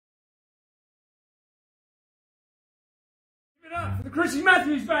Give it up for the Krissy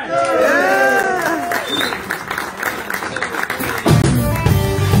Matthews band!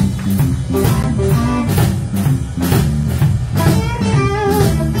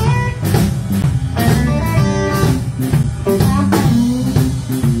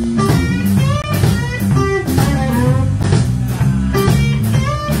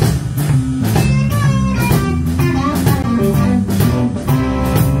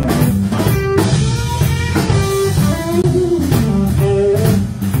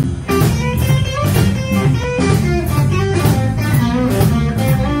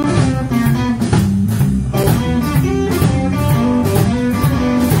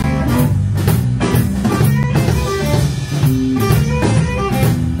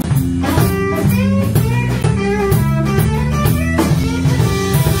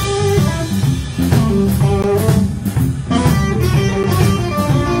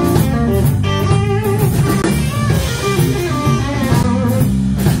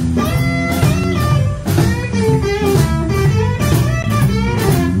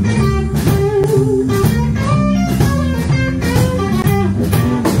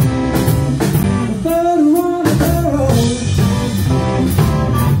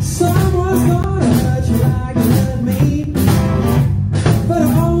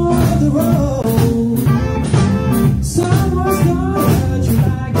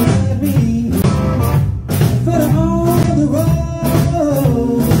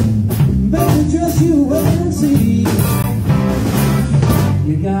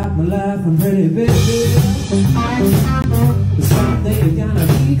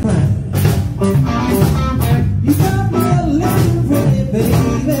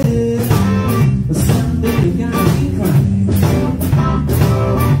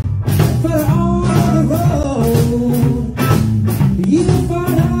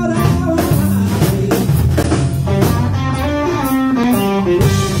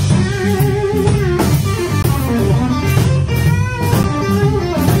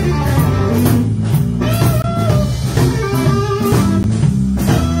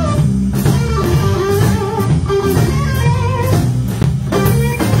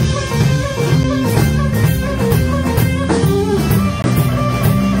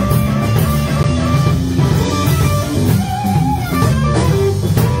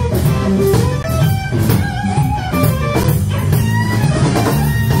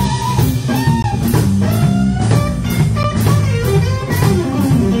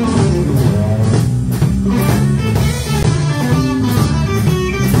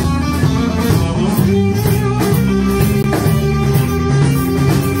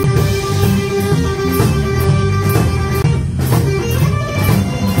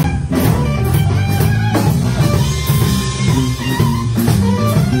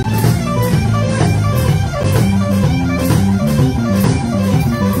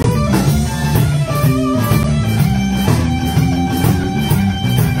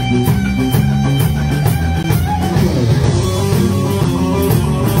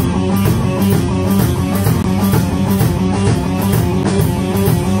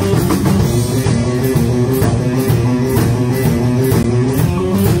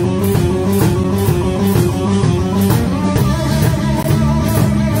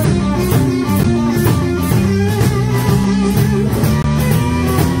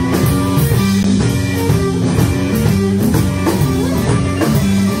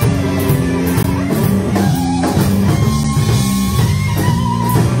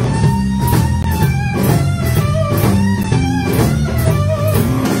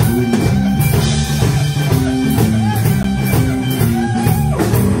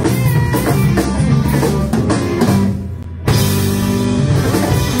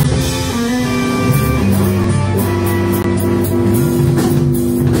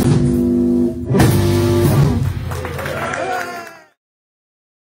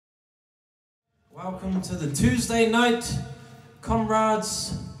 Welcome to the Tuesday night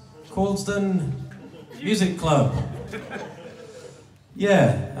Comrades Colston Music Club.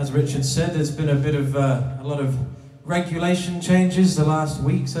 Yeah, as Richard said, there's been a bit of a lot of regulation changes the last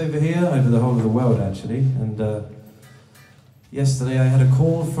weeks over here, over the whole of the world actually. And yesterday I had a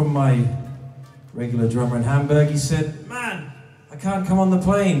call from my regular drummer in Hamburg. He said, "Man, I can't come on the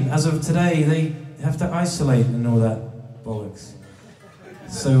plane. As of today, they have to isolate and all that bollocks."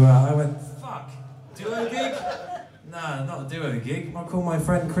 So I went, fuck, duo gig? Nah, not a duo gig. I'll call my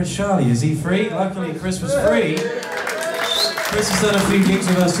friend Chris Sharley. Is he free? Luckily Chris was free. Chris has done a few gigs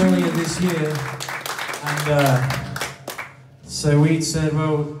with us earlier this year. And so we said,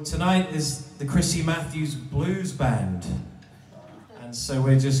 well, tonight is the Krissy Matthews Blues Band. And so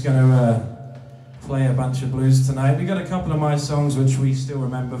we're just going to play a bunch of blues tonight. We got a couple of my songs which we still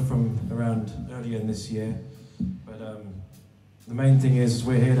remember from around earlier in this year. But the main thing is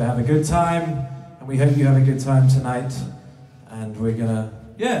we're here to have a good time, and we hope you have a good time tonight. And we're gonna,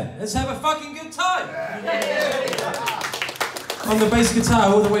 yeah, let's have a fucking good time! On the bass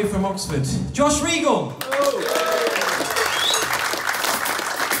guitar, all the way from Oxford, Josh Rigal!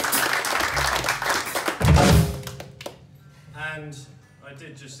 And I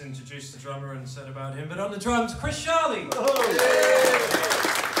did just introduce the drummer and said about him, but on the drums, Chris Sharley!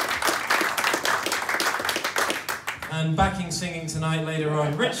 And backing singing tonight later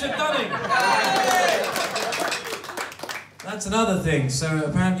on, Richard Dunning! That's another thing, so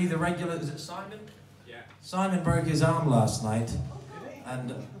apparently the regular, is it Simon? Yeah. Simon broke his arm last night,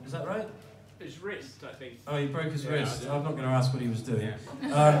 and, is that right? His wrist, I think. Oh, he broke his wrist. I'm not going to ask what he was doing.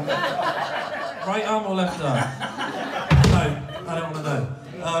 Yeah. Right arm or left arm? No, I don't want to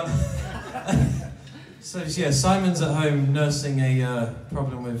know. So yeah, Simon's at home nursing a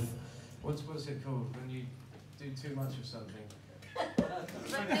problem with, what's it called when you do too much of something?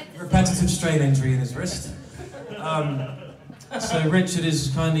 Repetitive strain injury in his wrist. So Richard is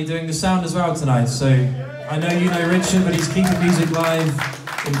kindly doing the sound as well tonight. So I know you know Richard, but he's keeping music live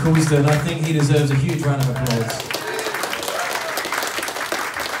in Coulsdon. I think he deserves a huge round of applause.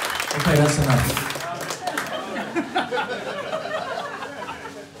 Okay, that's enough.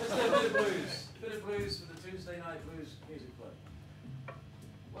 Let's do a bit of blues. A bit of blues for the Tuesday night blues music club.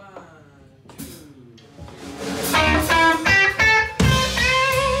 1, 2.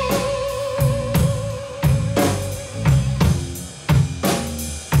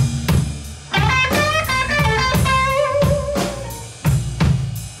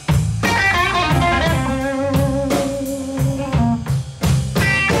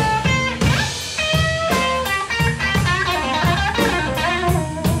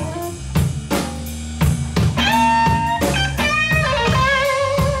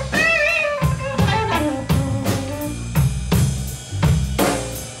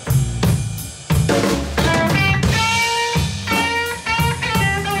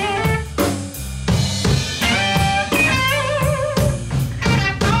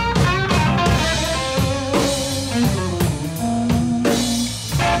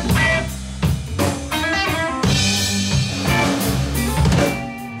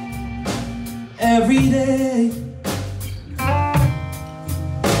 Every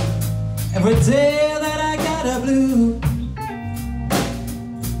day that I got a blue,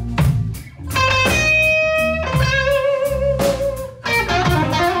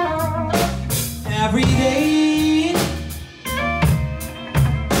 every day,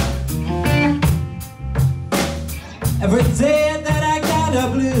 every day that I got a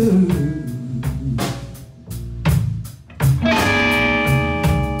blue.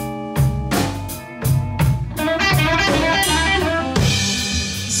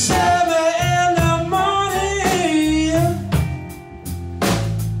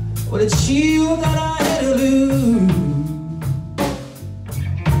 What a shield that I had to lose.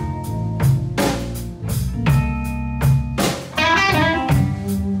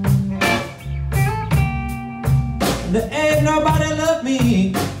 And there ain't nobody love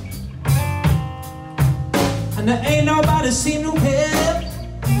me, and there ain't nobody seem to care.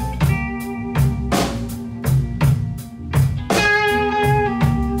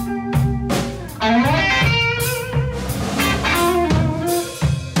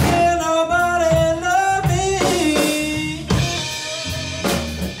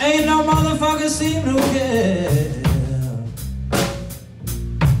 Motherfuckers seem to care.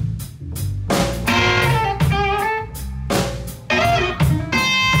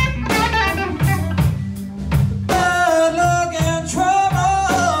 Bad luck and trouble,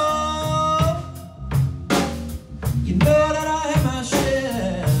 you know that I have my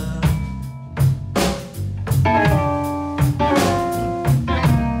share.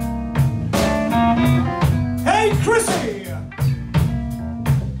 Hey, Krissy!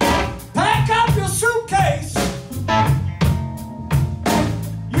 Pack up your suitcase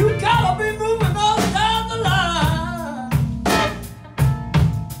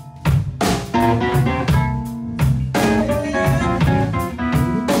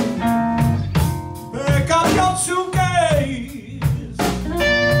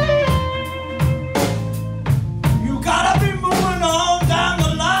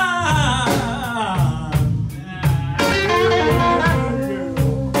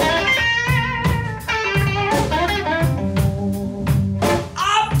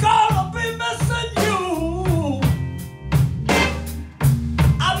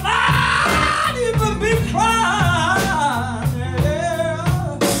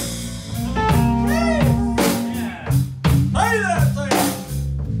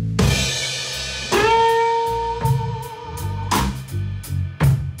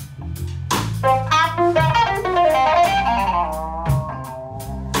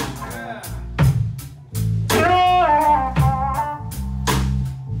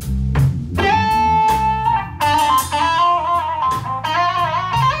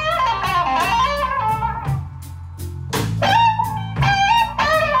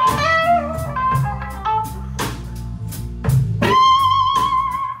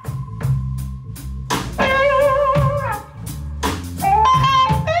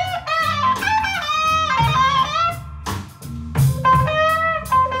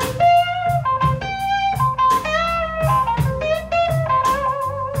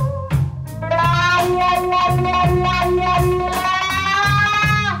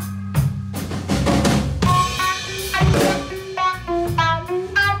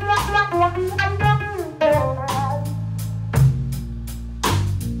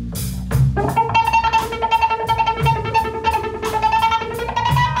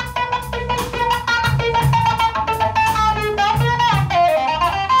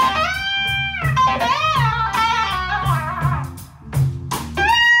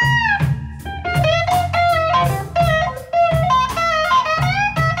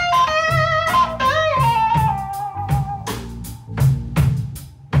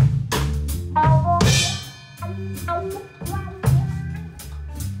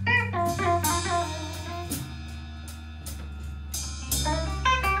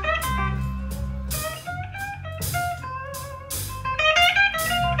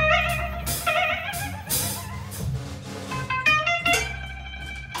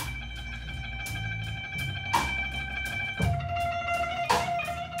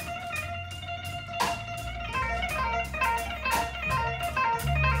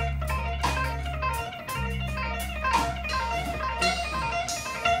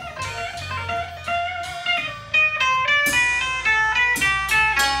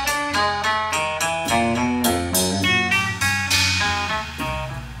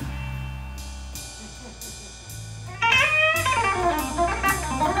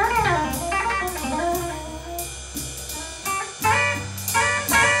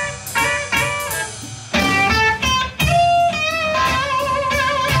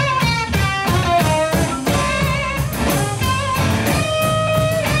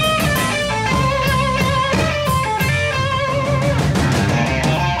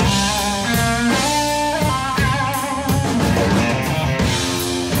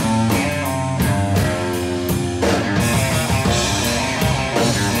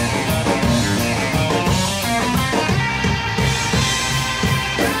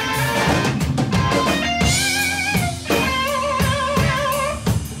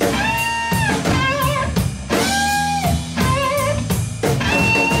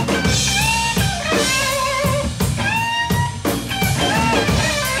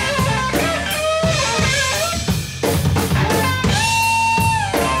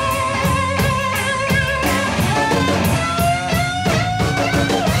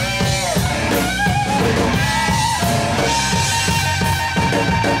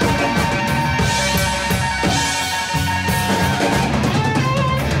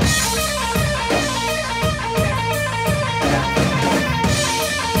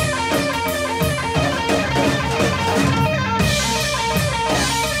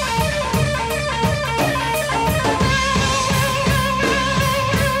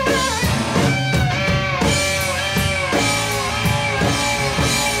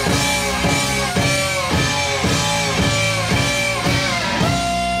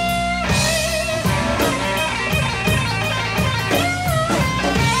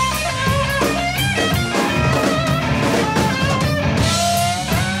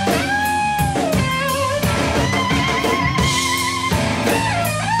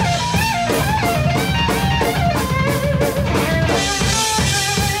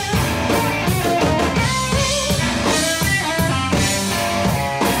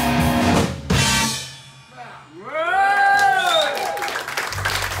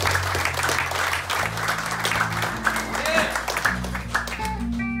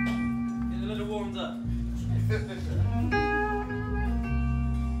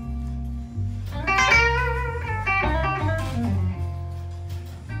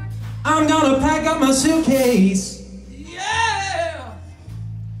I'm gonna pack up my suitcase. Yeah!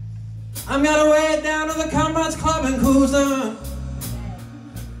 I'm gonna wear it down to the Comrades Club and cruise on.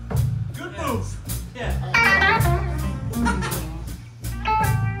 Good move. Yeah.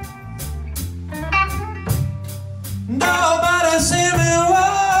 Nobody see me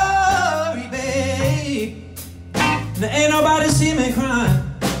worry, babe. There ain't nobody see me crying.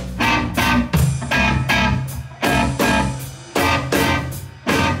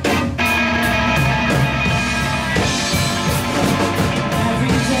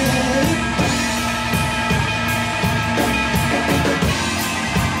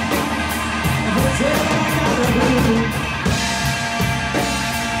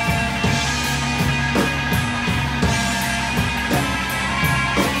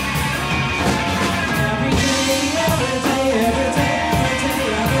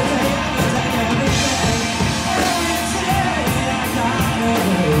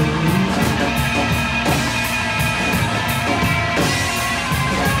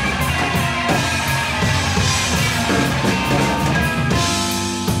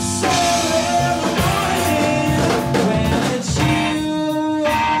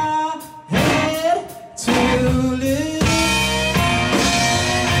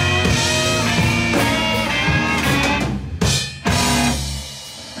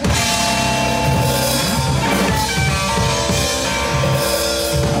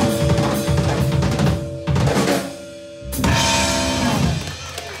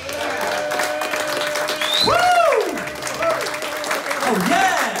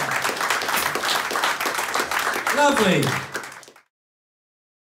 Lovely.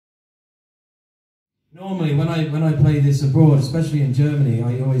 Normally, when I play this abroad, especially in Germany,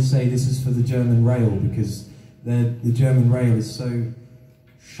 I always say this is for the German rail because the German rail is so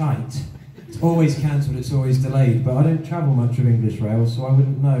shite. It's always cancelled, it's always delayed, but I don't travel much with English rail, so I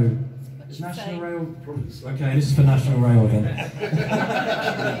wouldn't know. National Rail? Okay, this is for National Rail then.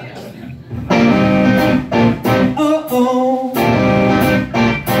 Uh-oh.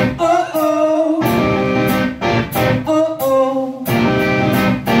 Uh-oh. Uh-oh.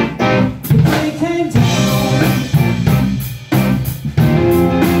 The plane came down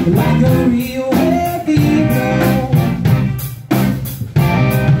like a real heavy blow.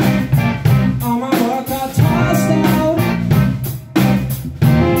 All my work got tossed out,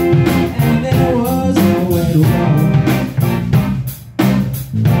 and there was nowhere to go.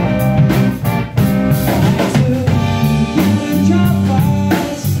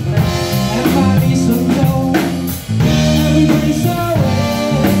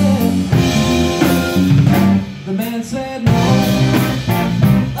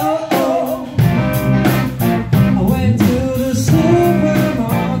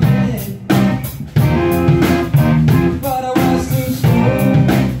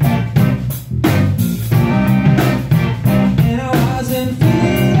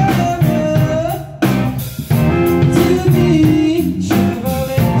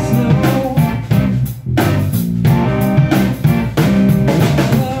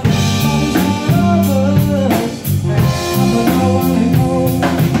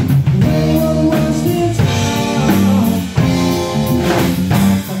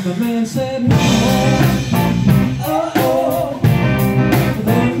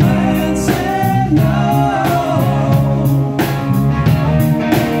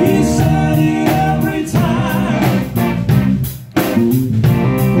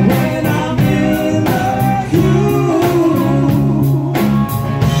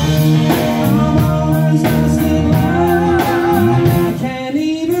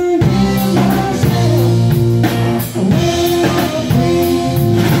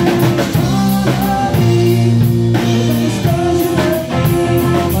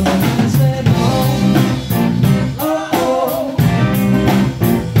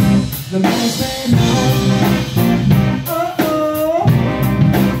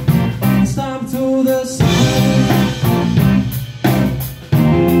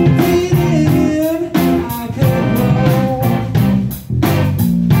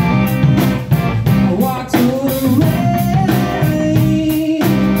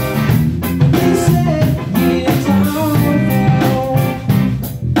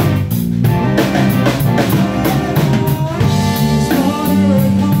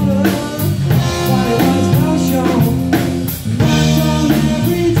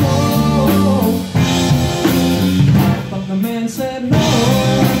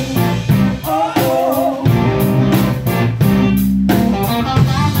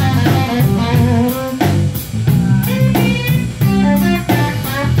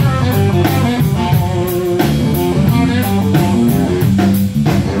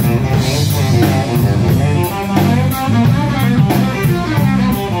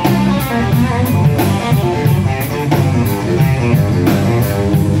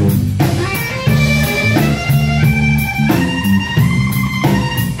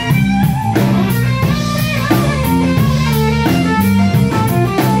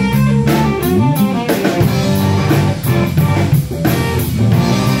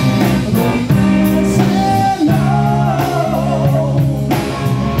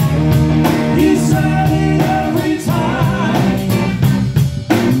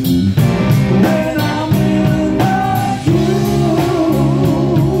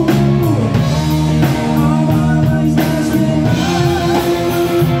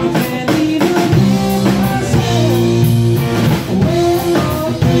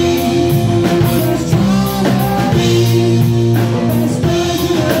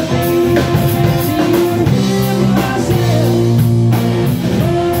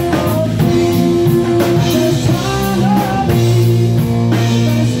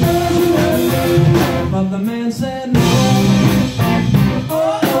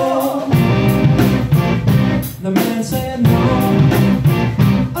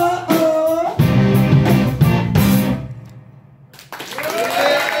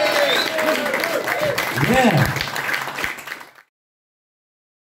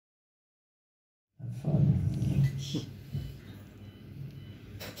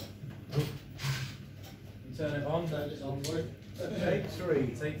 Turn it on, don't it's on. Take three.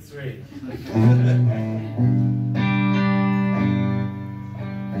 Take three.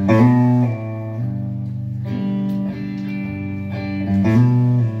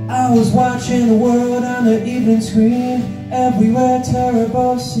 I was watching the world on the evening screen, everywhere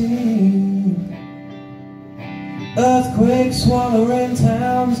terrible scene. Earthquakes swallowing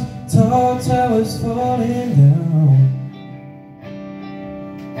towns, tall towers falling down.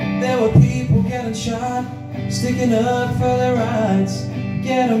 There were people getting shot, sticking up for their rights,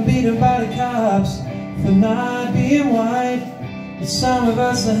 getting beaten by the cops for not being white. But some of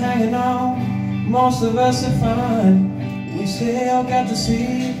us are hanging on, most of us are fine. We still got to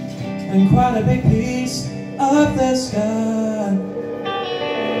see, and quite a big piece of the sky.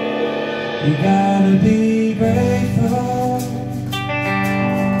 You gotta be grateful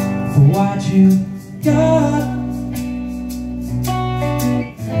for what you got,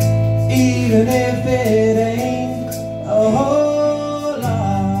 even if it ain't a whole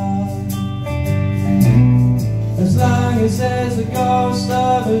lot. As long as there's a ghost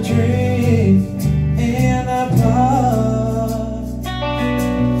of a dream in a plot,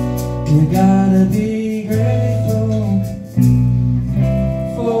 you gotta be grateful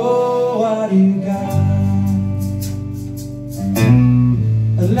for what you got.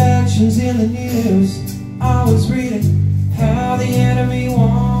 Elections in the news, I was reading how the enemy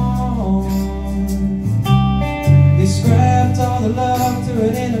won. They scrapped all the love, threw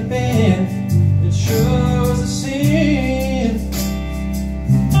it in a bin. It sure was a sin.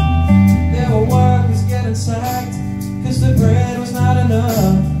 There were workers getting sacked, cause the bread was not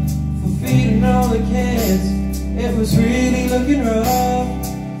enough for feeding all the kids. It was really looking rough.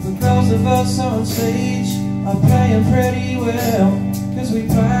 But those of us on stage are playing pretty well, cause we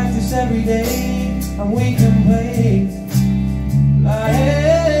practice every day and we can play like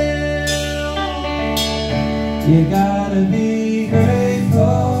hell. You gotta be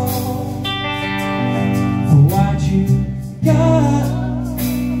grateful for what you got,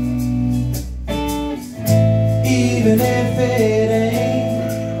 even if it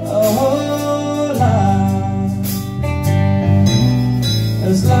ain't a whole lot.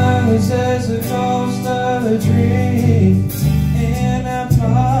 As long as there's a ghost of a dream in a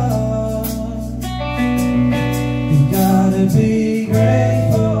plot, you gotta be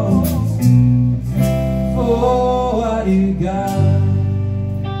grateful for what you got.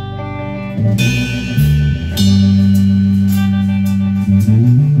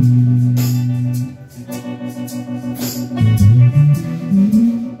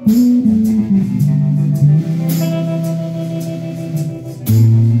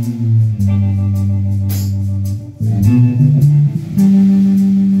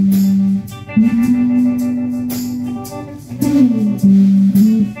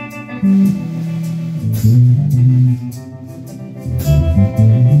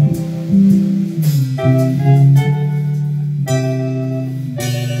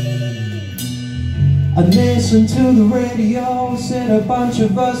 I listened to the radio, said a bunch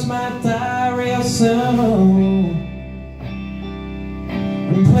of us might die real soon.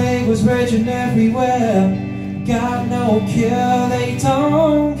 And plague was raging everywhere, got no cure, they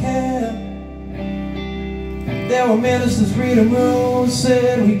don't care. There were ministers reading rules,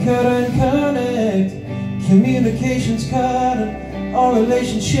 said we couldn't connect. Communications cut and all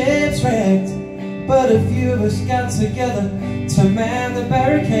relationships wrecked. But a few of us got together to man the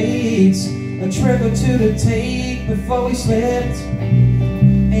barricades, a trick or two to take before we slipped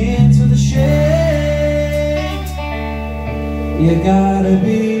into the shade. You gotta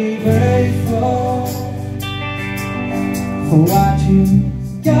be grateful for what you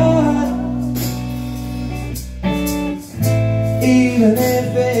got, even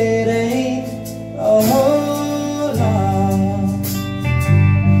if it ain't a whole lot.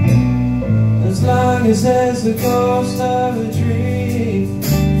 As long as there's the ghost of a dream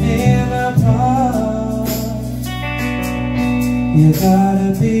in a plot, you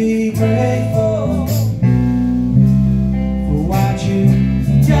gotta be grateful for what you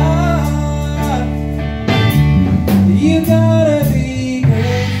got. You gotta be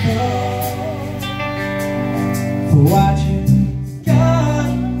grateful for what you got,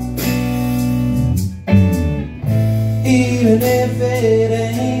 even if it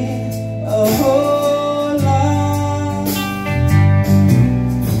ain't a whole lot.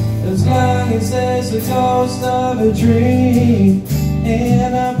 As long as there's a ghost of a dream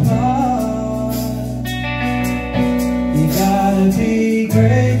in a plot, you gotta be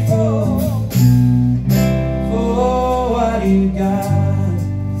grateful for what you got.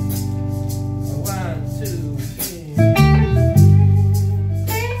 1, 2, 3.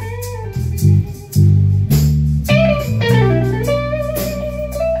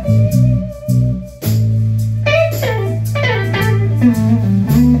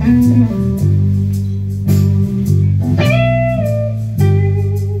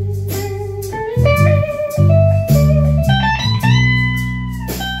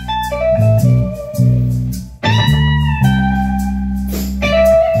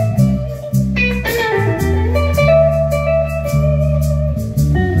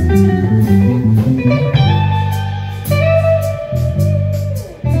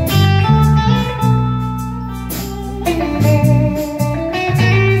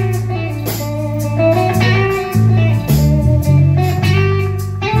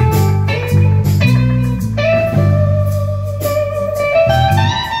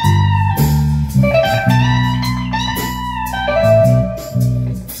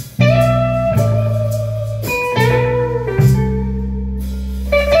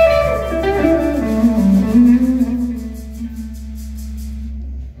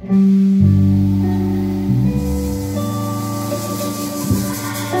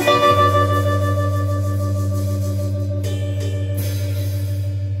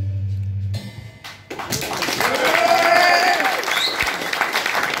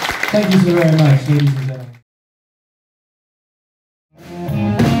 Thank you so very much, ladies and gentlemen.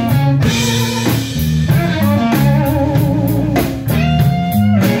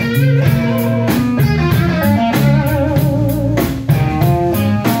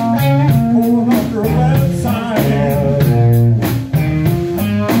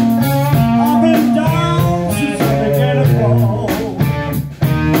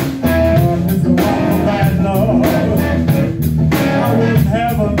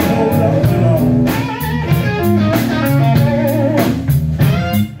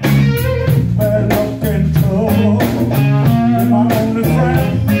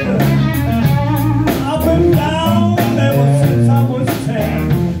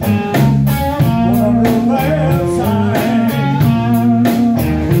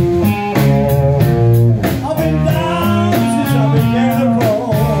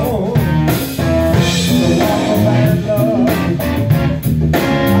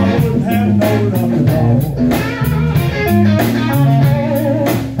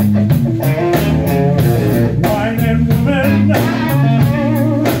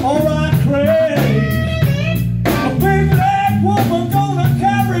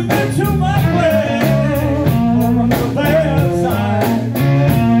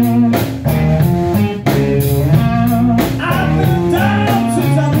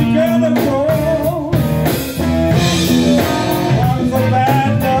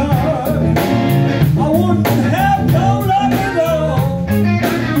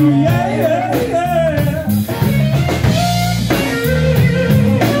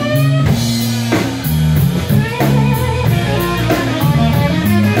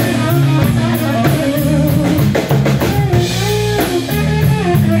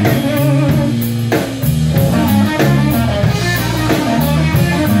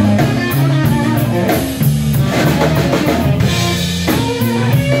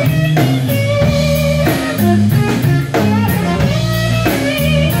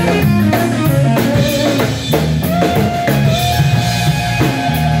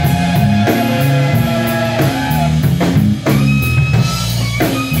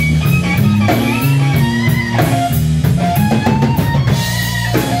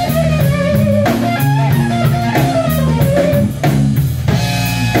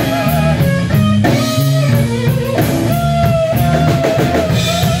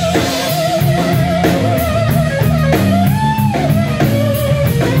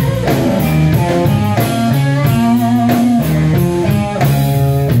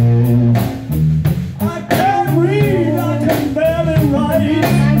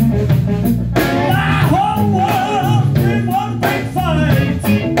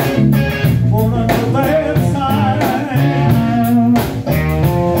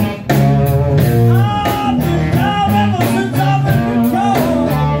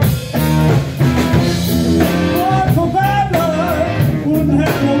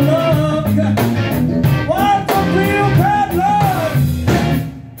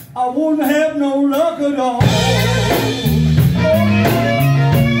 I wouldn't have no luck at all.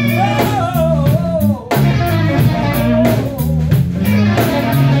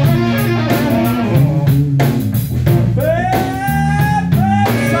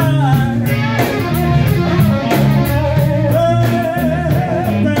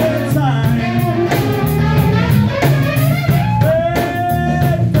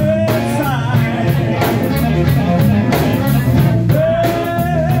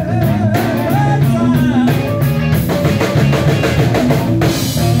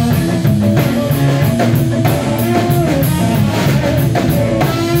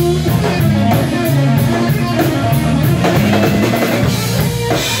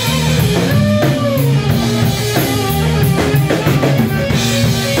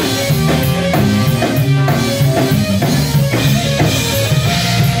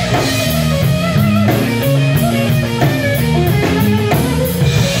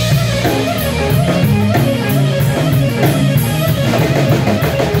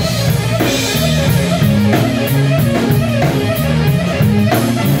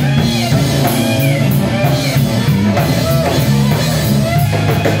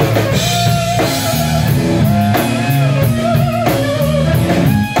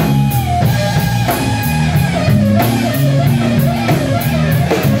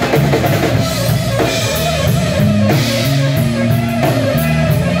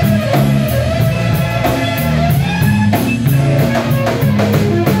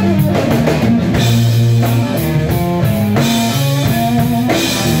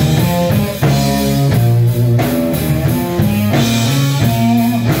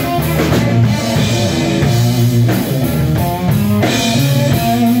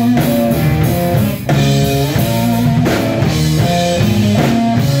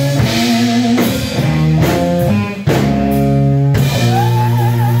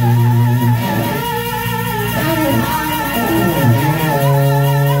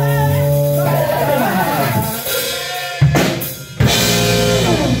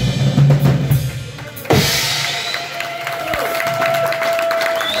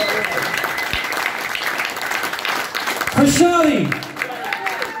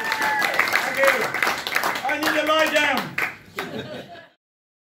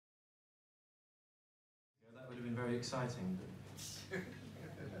 exciting.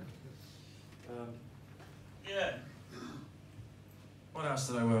 Yeah. What else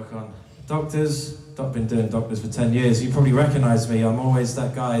did I work on? Doctors. I've been doing Doctors for 10 years. You probably recognise me. I'm always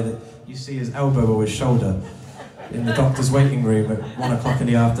that guy that you see his elbow or his shoulder in the doctor's waiting room at 1 o'clock in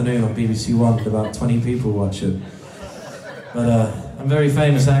the afternoon on BBC One. About 20 people watch it. But I'm a very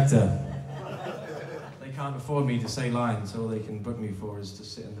famous actor. They can't afford me to say lines. All they can book me for is to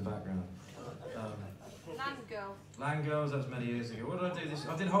sit in the background. Land Girl. Land Girls, that was many years ago. What did I do this?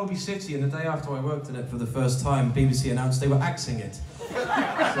 I did Holby City, and the day after I worked in it for the first time, BBC announced they were axing it. So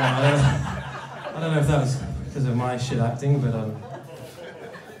I don't know if that was because of my shit acting, but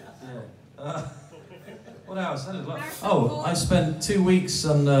yeah. What else? Oh, I spent 2 weeks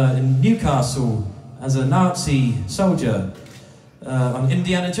on, in Newcastle as a Nazi soldier on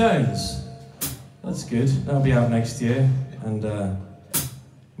Indiana Jones. That's good. That'll be out next year, and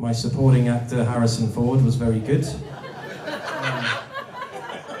my supporting actor Harrison Ford was very good.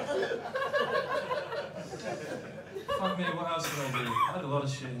 Fuck me, what else did I do? I had a lot of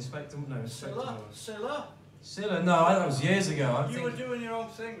shit. Inspector Scylla? No, that was years ago. You were doing your own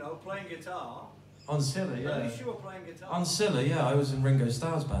thing though, playing guitar. On Scylla, yeah. At least you were playing guitar. On Scylla, yeah, I was in Ringo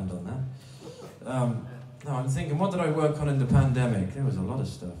Starr's band on that. No, I'm thinking, what did I work on in the pandemic? There was a lot of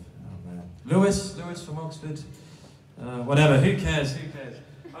stuff. Oh man. Lewis from Oxford. Whatever, who cares?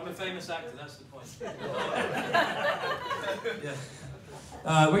 I'm a famous actor, that's the point. Yeah.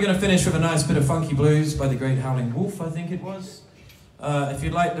 We're going to finish with a nice bit of funky blues by the great Howling Wolf, I think it was. If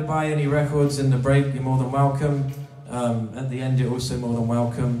you'd like to buy any records in the break, you're more than welcome. At the end, you're also more than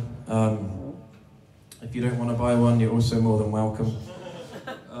welcome. If you don't want to buy one, you're also more than welcome.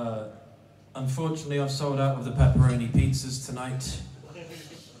 Unfortunately, I've sold out of the pepperoni pizzas tonight.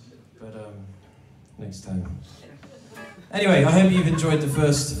 But next time. Anyway, I hope you've enjoyed the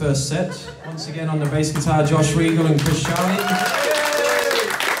first set. Once again on the bass guitar, Josh Rigal and Chris Sharley.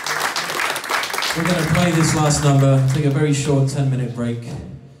 We're going to play this last number, take a very short 10-minute break,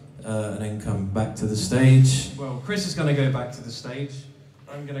 and then come back to the stage. Well, Chris is going to go back to the stage.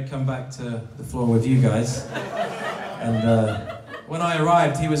 I'm going to come back to the floor with you guys. And when I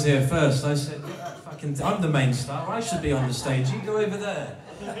arrived, he was here first. I said, I'm the main star, I should be on the stage, you go over there.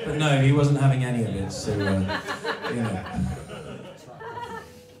 But no, he wasn't having any of it, so, yeah.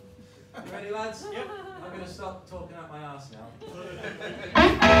 You ready, lads? Yep. I'm going to stop talking out my arse now.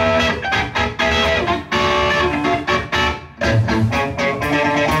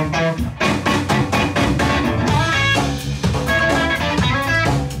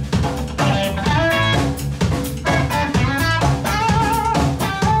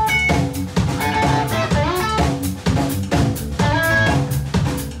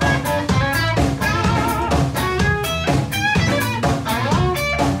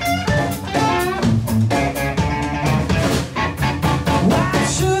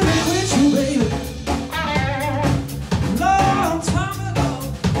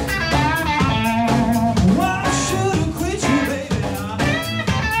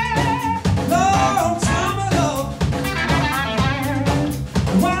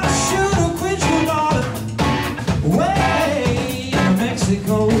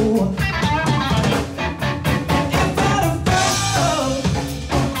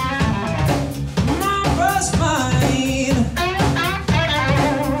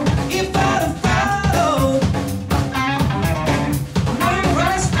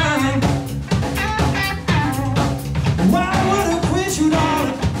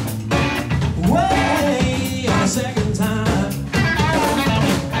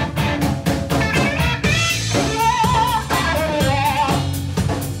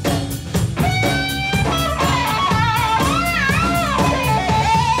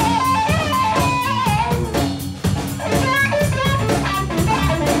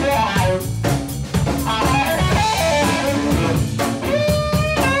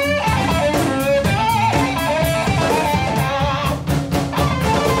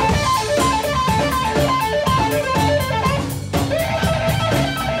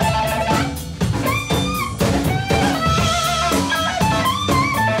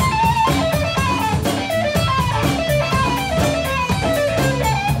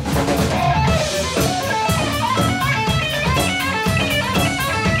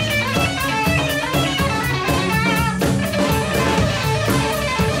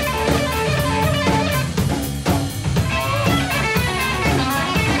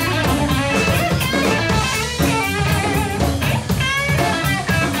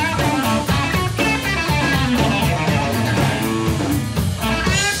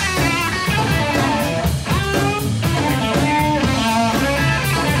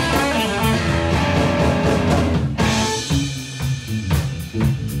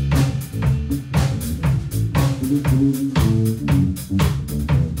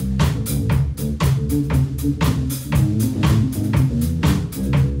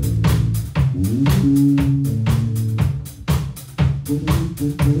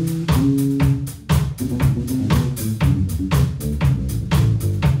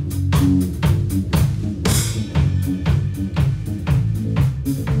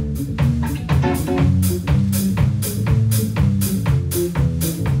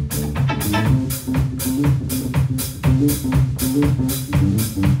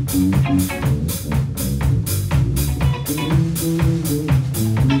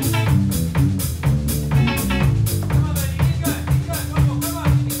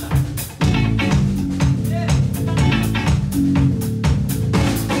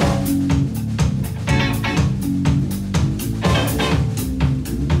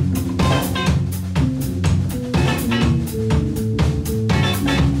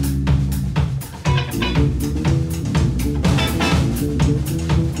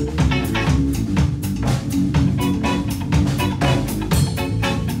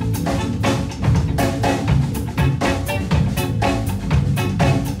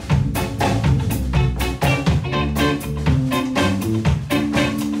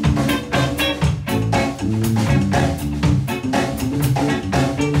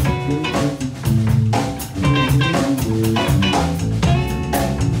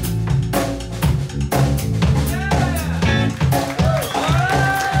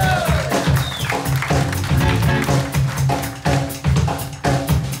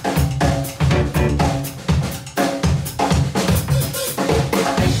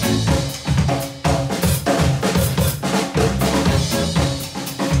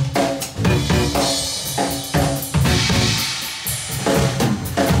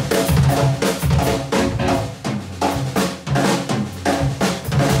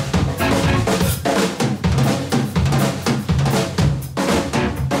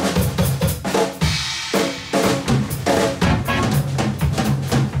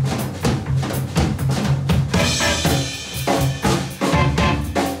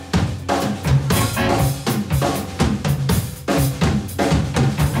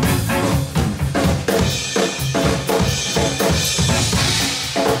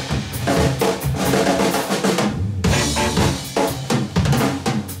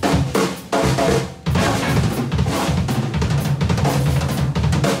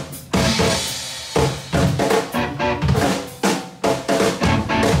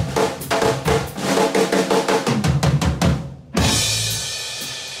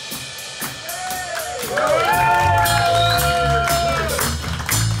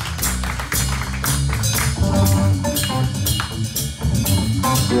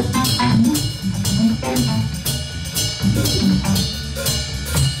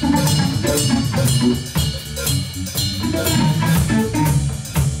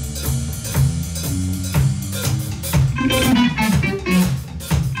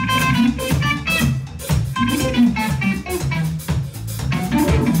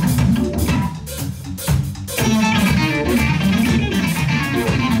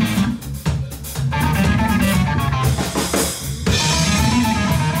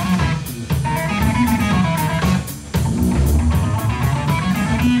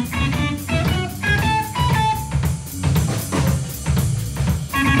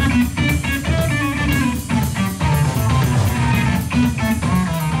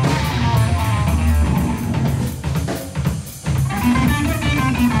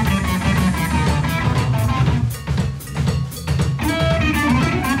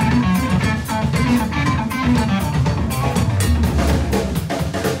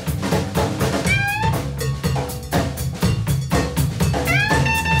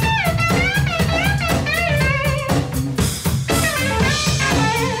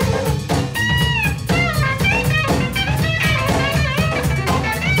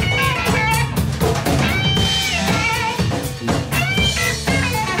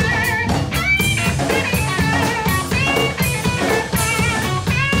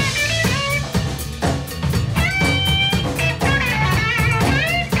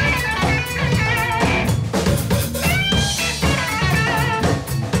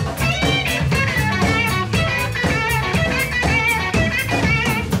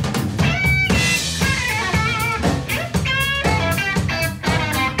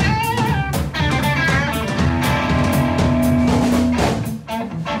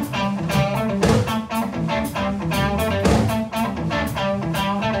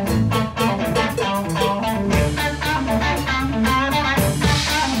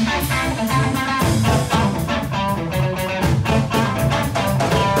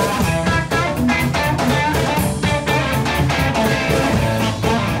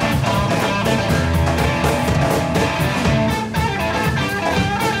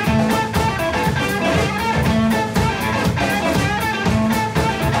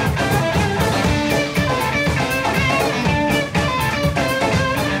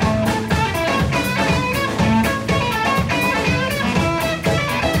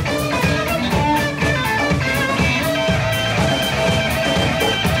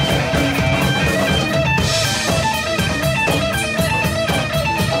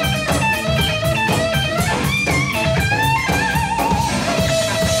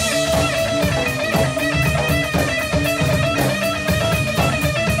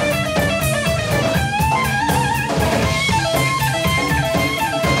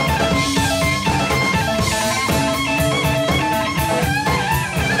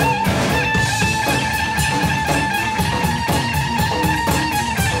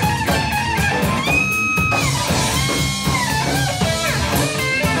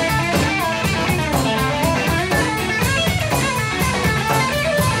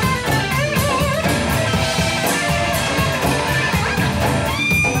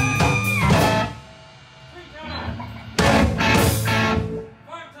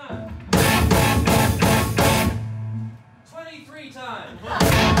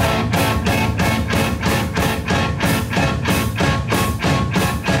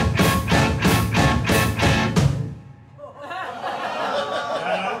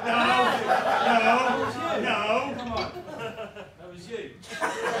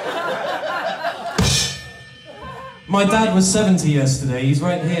 My dad was 70 yesterday, he's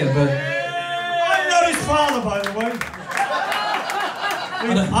right here, but... I'm not his father, by the way.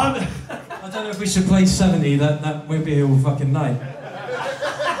 I don't know if we should play 70, that won't be here all fucking night.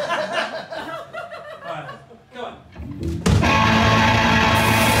 Alright, go on.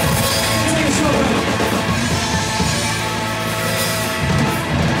 Take a short break.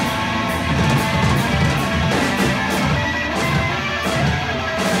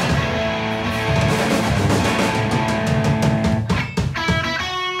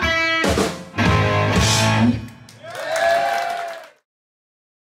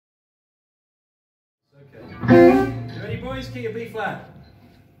 You ready, boys? Key of B flat.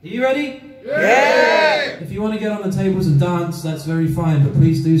 Are you ready? Yeah! If you want to get on the tables and dance, that's very fine, but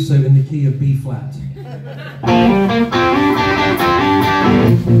please do so in the key of B flat.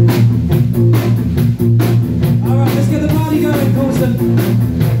 Alright, let's get the party going, Colson.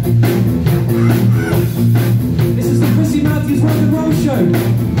 This is the Krissy Matthews Rock and Roll Show.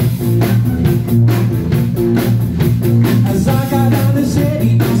 As I got down the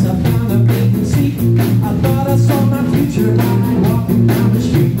city, I found a vacancy. I thought I saw my future line walking down the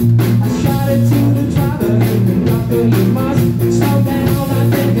street. I shouted to the driver, "Hey, conductor, you must slow down. I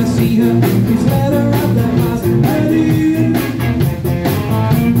think I see her. Please let her up that bus." Ready?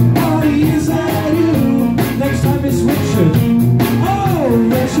 Party, is that you? Next time it's Richard. Oh,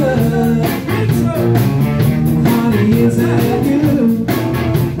 Richard. Party, is that you?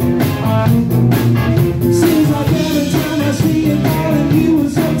 Seems like every time I see you calling, you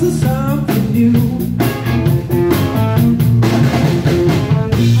was up to something new.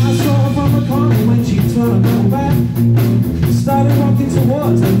 I saw her from the corner when she turned her back, started walking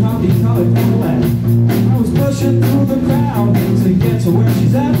towards the coffee-colored Cadillac. I was pushing through the crowd to get to where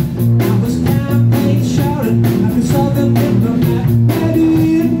she's at. I was campaign shouting, I could saw them in the map. Ready?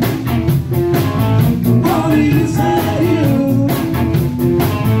 Party, is that you?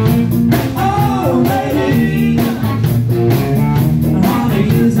 Oh, lady, honey,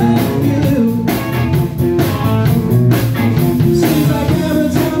 is that you? Seems like every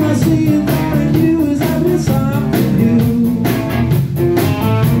time I see you, darling, you is up to something new.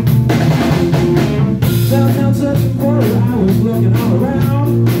 Downtown searching for her, I was looking all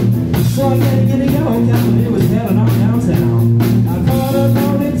around. Saw her getting in a yellow cab and it was heading on downtown. I caught a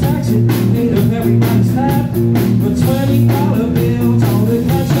loaded taxi, made of everybody's tab, but $20 bills, all the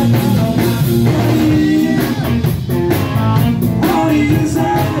cash I got on my body. Honey, is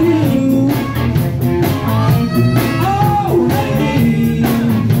that you? Oh, lady,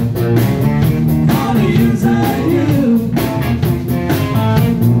 honey, is that you?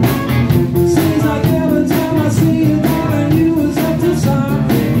 Seems like every time I see you, darling, you was up to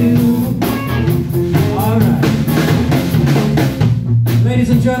something new. Alright. Ladies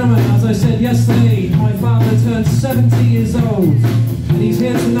and gentlemen, as I said yesterday, my father turned 70 years old, and he's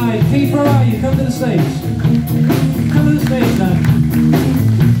here tonight. Keith, where are you? Come to the stage. Come to the stage, Dad.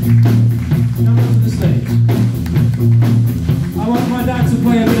 Come up to the stage. I want my dad to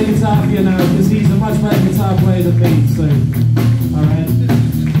play a bit of guitar for you now, because he's a much better guitar player than me, so... Alright.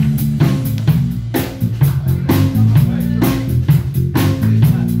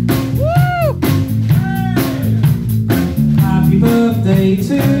 Happy birthday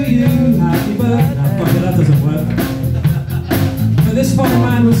to you, happy birthday... No, fuck it, that doesn't work. But this fine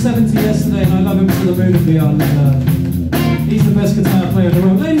man was 70 yesterday, and I love him to the moon and beyond. He's the best guitar player in the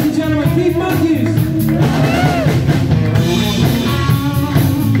world. Ladies and gentlemen, Krissy Matthews!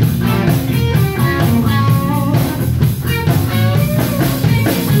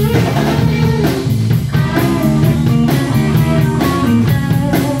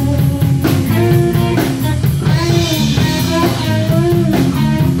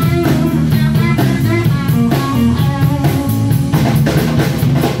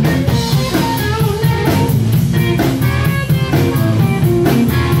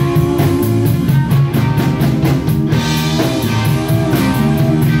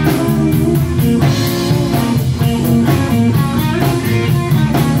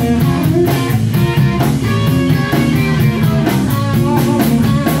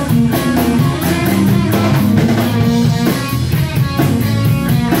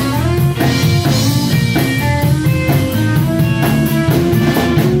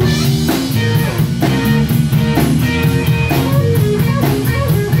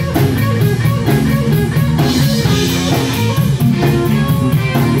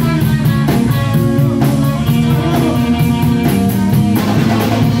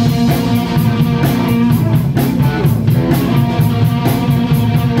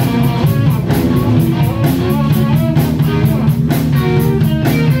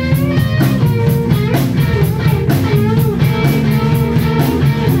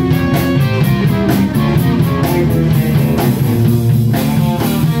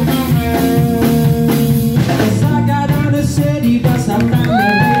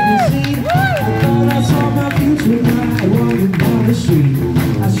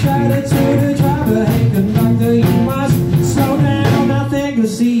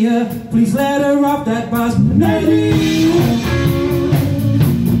 see her. Please let her off that bus. Lady,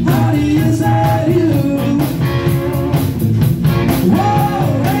 honey, is that you?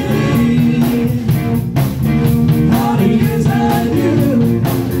 Whoa, lady, honey, is that you?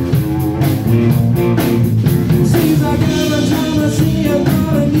 Seems like every time I see her,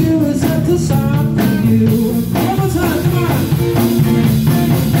 calling you is up to something new. One more time, come on.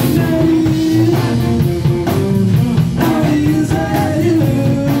 Lady, honey, is that you?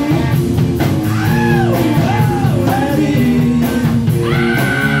 Oh, lady,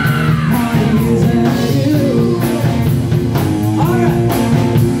 honey, is that you? Alright,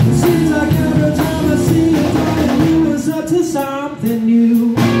 seems like every time I see her, calling you is up to something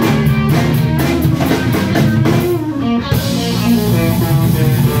new.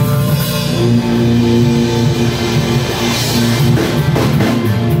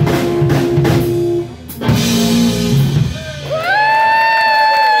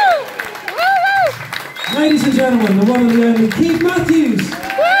 Ladies and gentlemen, the one and the only Krissy Matthews.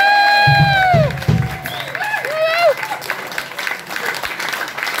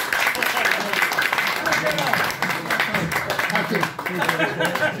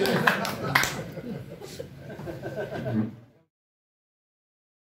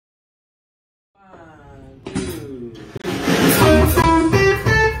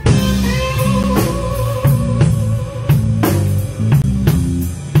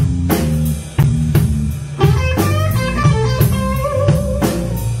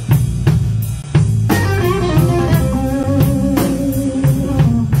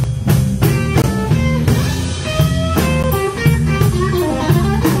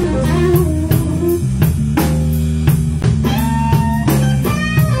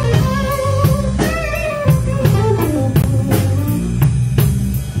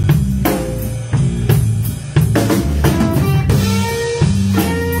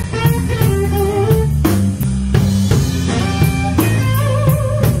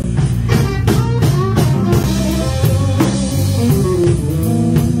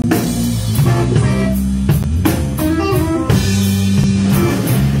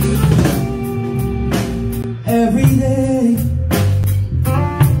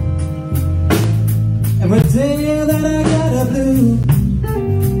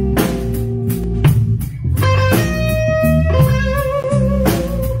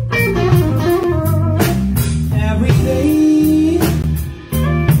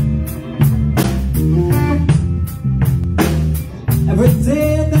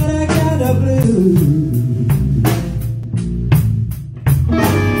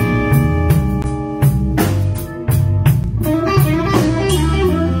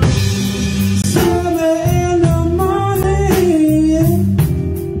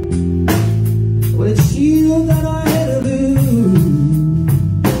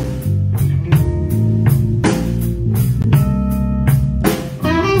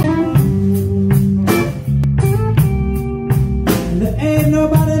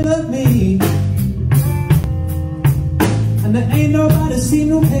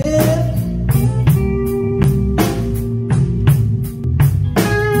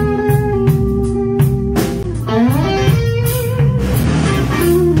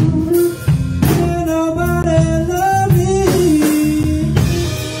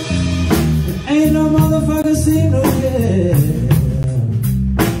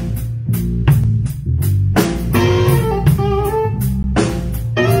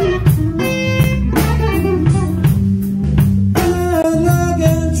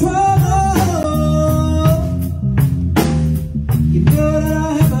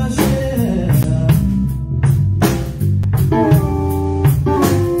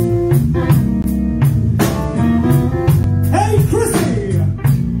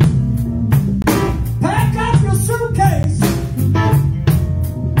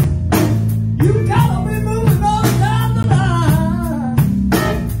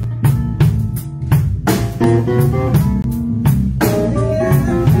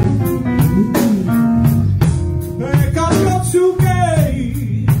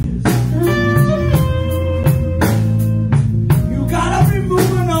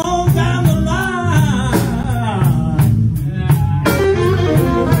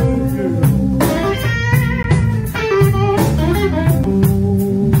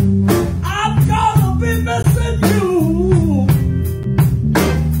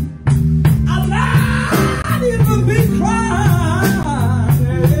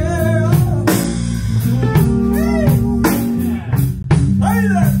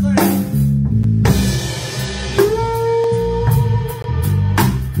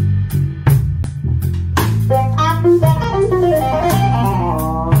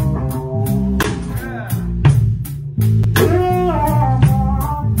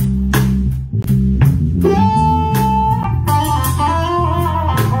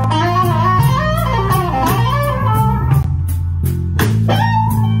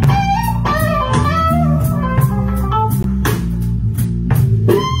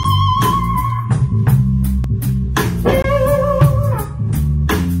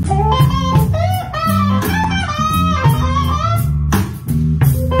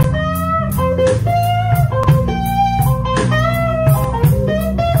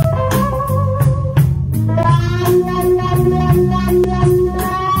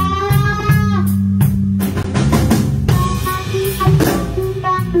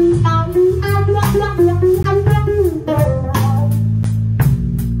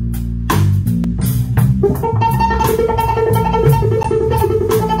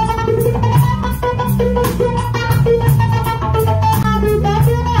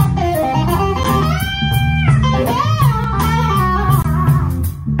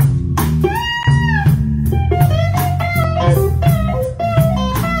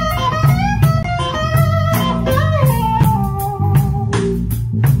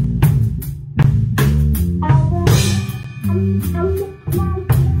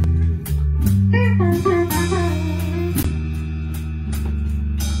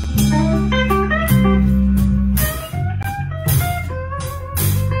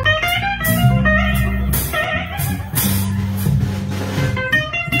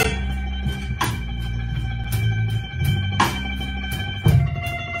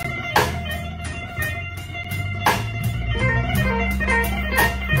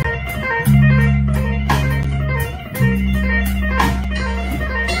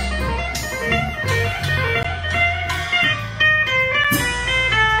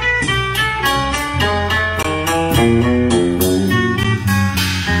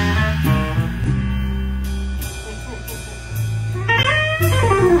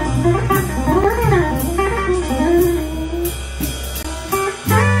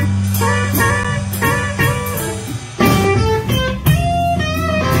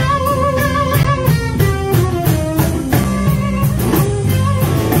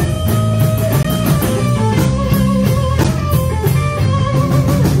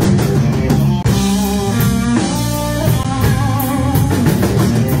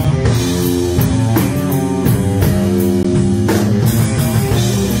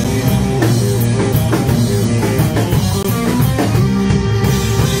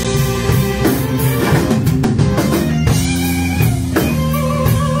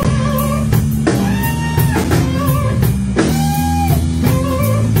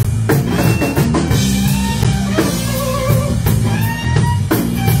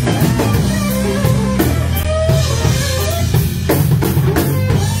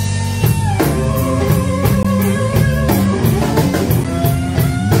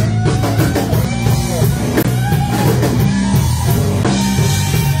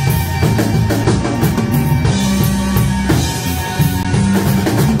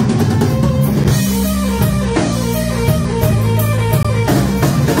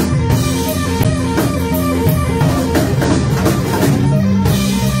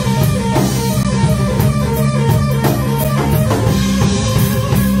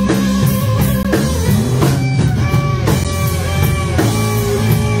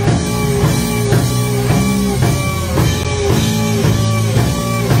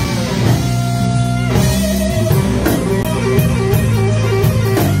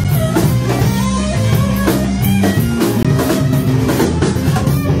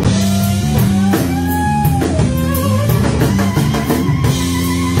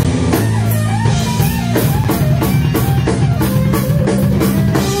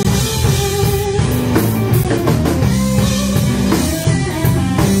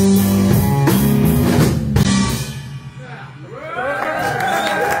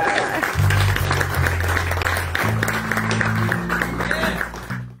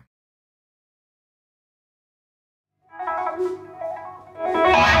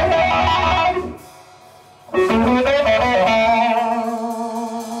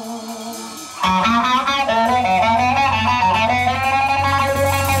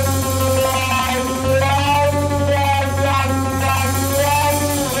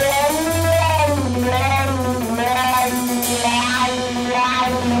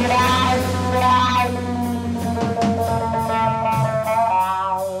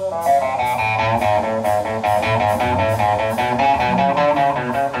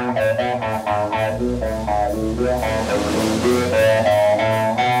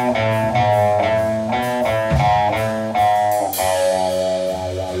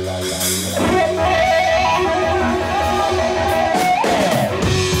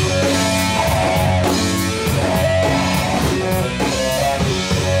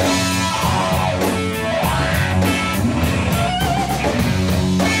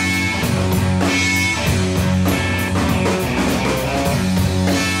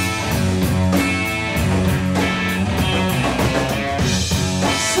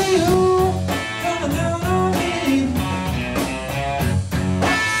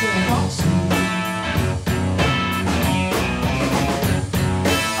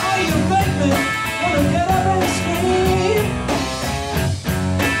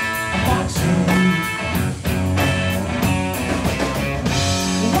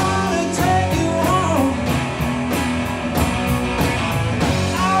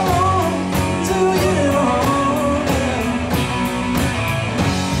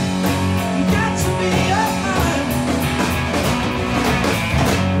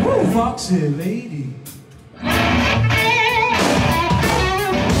 foxy lady.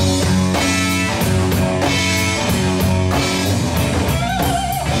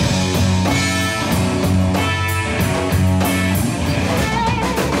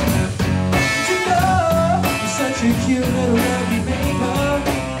 Such a cute little love you make her,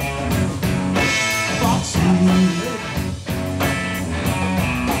 foxy lady.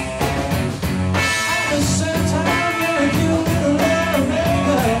 At the same time, you're a cute little love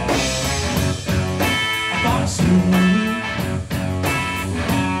maker, foxy lady.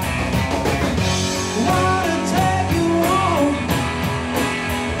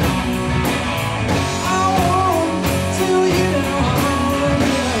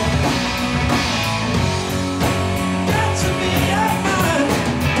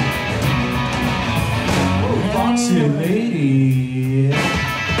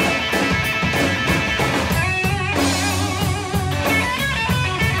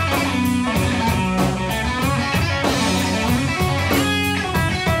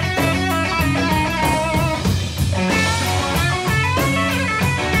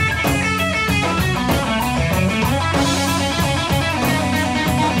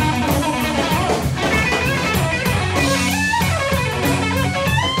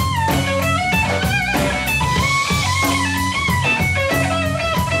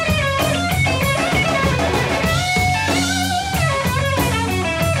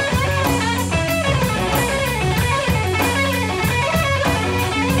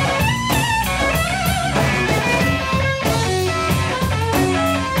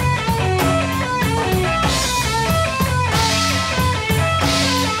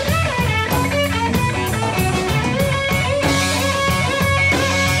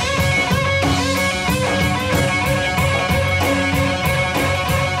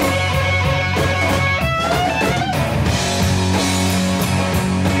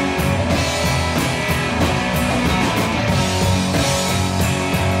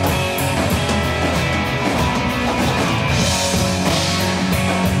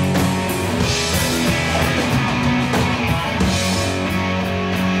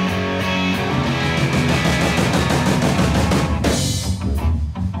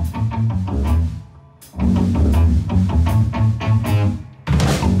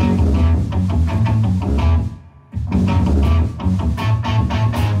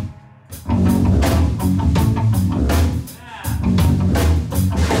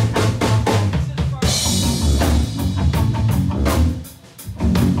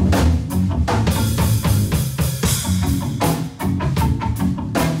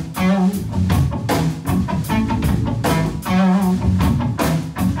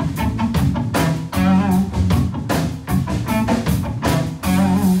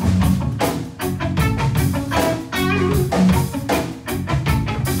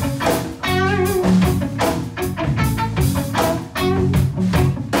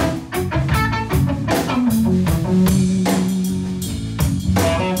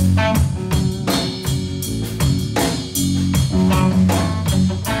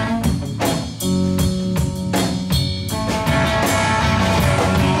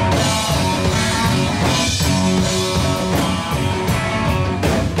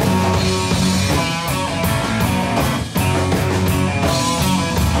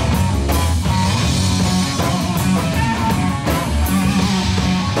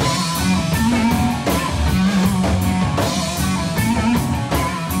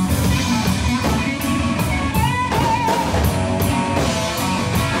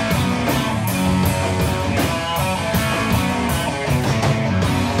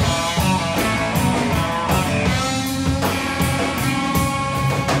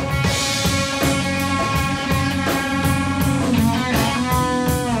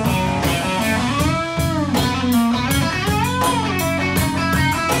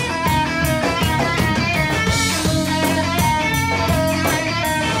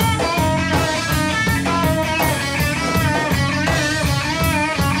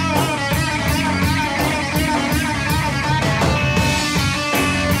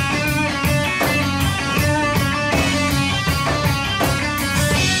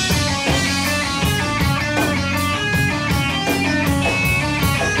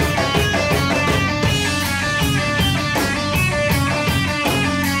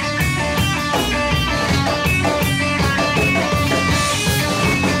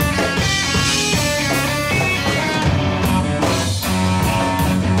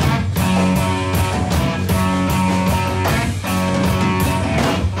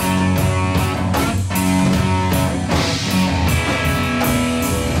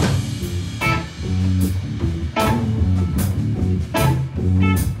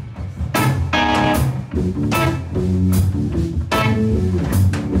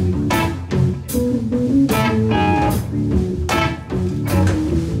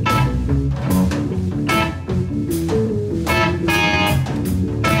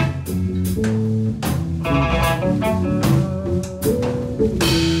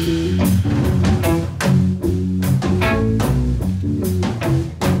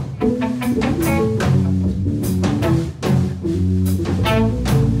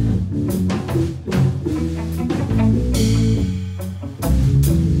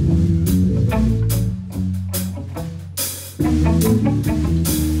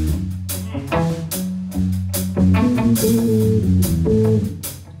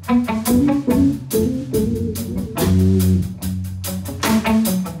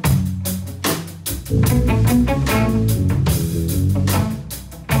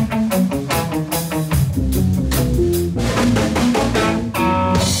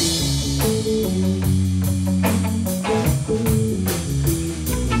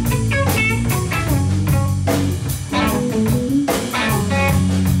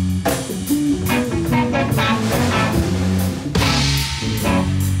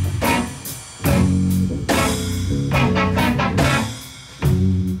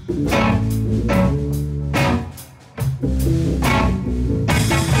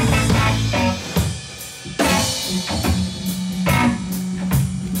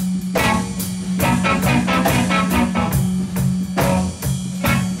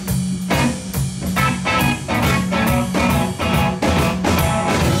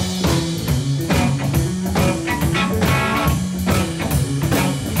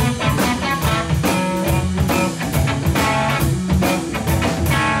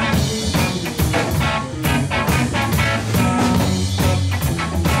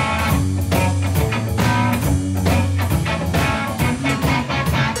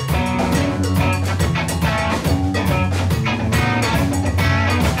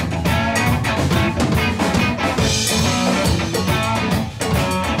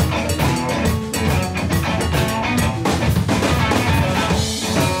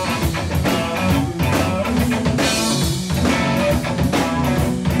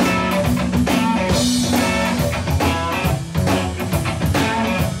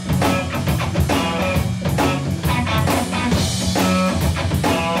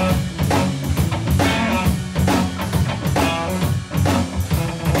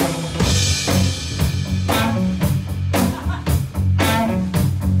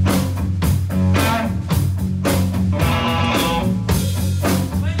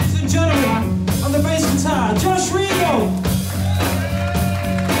 Joshua Rigal.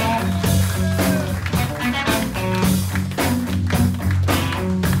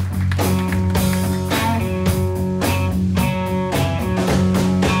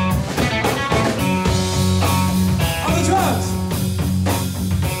 On the drums,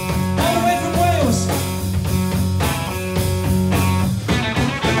 all the way from Wales,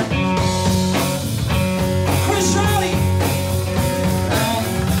 Chris Sharley.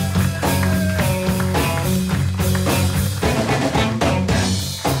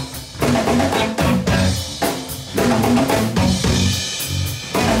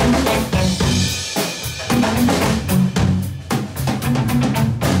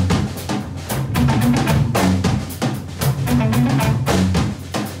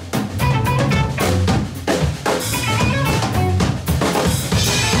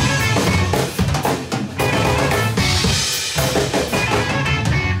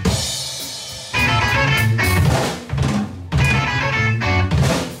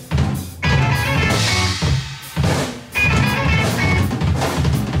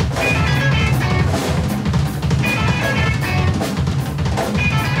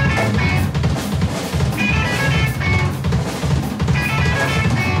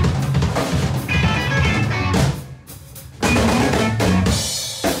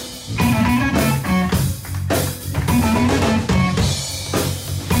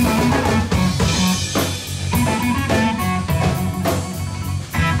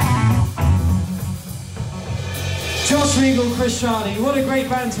 Joshua Rigal, Chris Sharley, what a great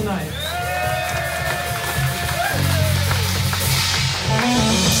band tonight.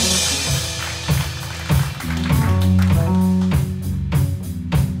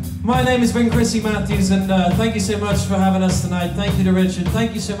 My name has been Krissy Matthews, and thank you so much for having us tonight. Thank you to Richard,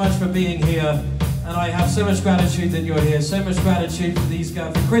 thank you so much for being here. And I have so much gratitude that you're here, so much gratitude for these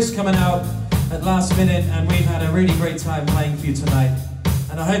guys, for Chris coming out at last minute, and we've had a really great time playing for you tonight.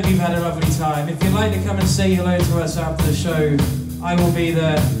 And I hope you've had a lovely time. If you'd like to come and say hello to us after the show, I will be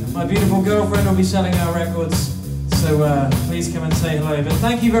there. My beautiful girlfriend will be selling our records, so please come and say hello. But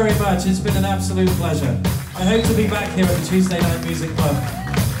thank you very much, it's been an absolute pleasure. I hope to be back here at the Tuesday Night Music Club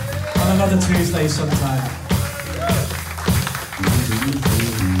on another Tuesday sometime.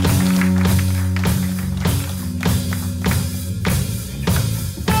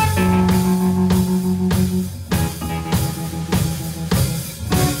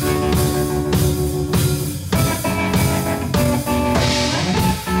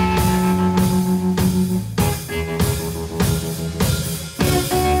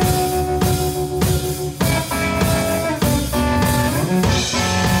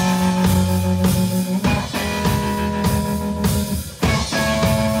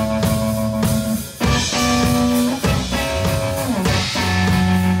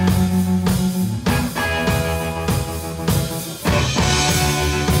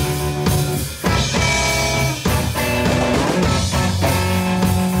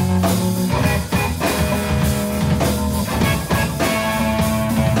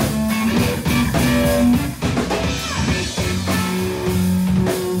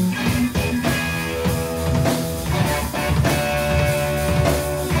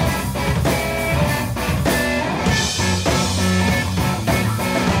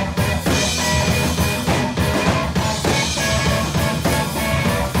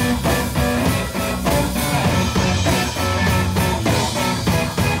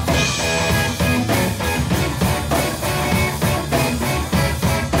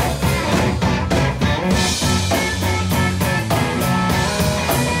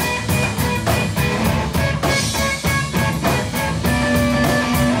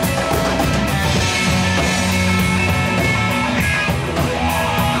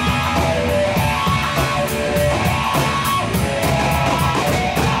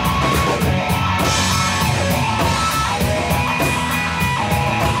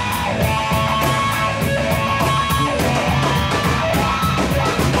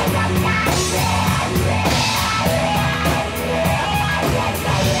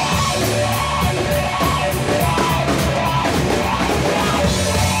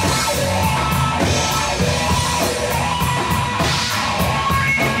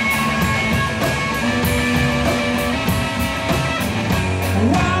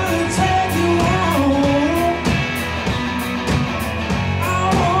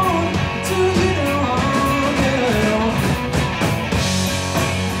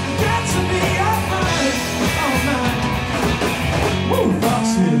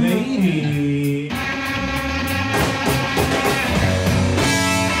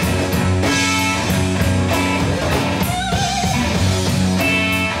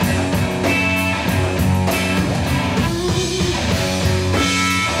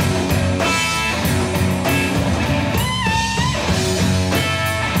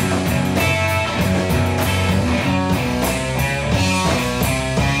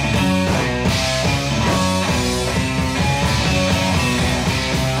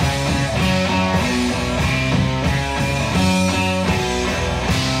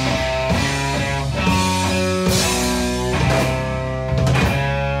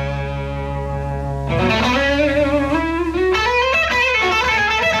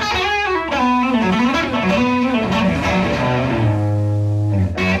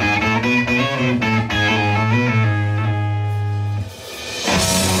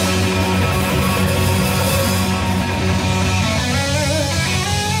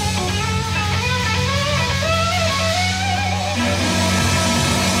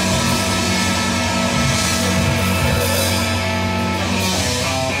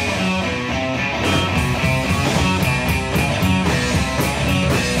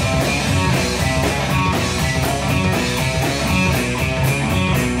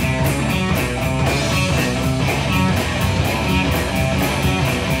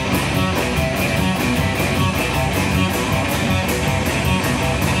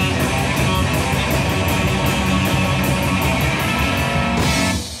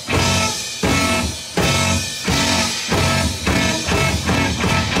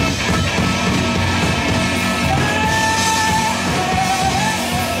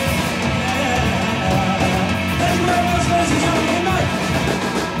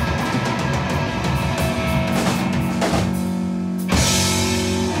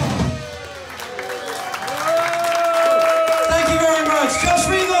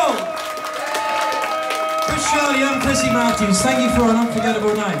 Krissy Matthews. Thank you for an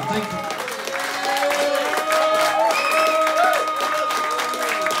unforgettable night. Thank you.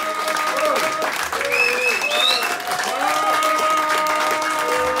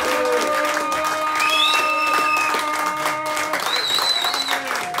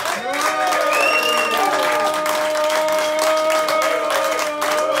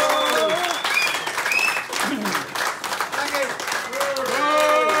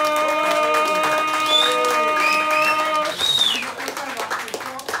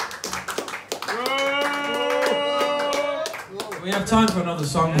 Time for another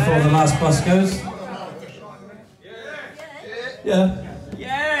song before the last bus goes. Yeah.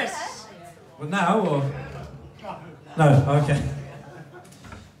 Yes! Well, now or? No, okay.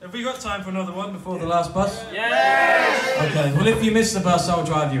 Have we got time for another one before the last bus? Yes! Okay, well if you miss the bus, I'll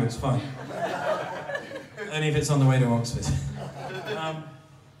drive you, it's fine. Only if it's on the way to Oxford.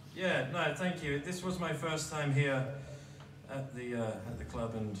 Yeah, no, thank you. This was my first time here at the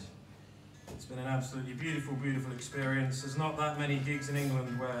club, and it's been an absolutely beautiful, beautiful experience. There's not that many gigs in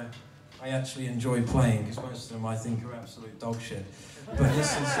England where I actually enjoy playing, because most of them I think are absolute dog shit. But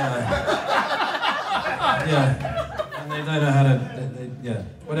this is, yeah, and they don't know how to, yeah,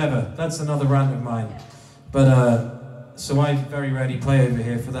 whatever. That's another rant of mine. But, so I very rarely play over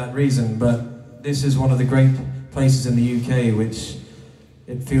here for that reason, but this is one of the great places in the UK, which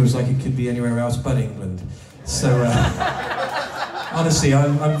it feels like it could be anywhere else but England. So, honestly,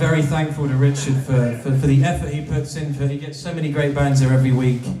 I'm very thankful to Richard for the effort he puts in. He gets so many great bands there every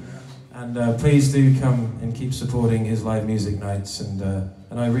week, and please do come and keep supporting his live music nights. And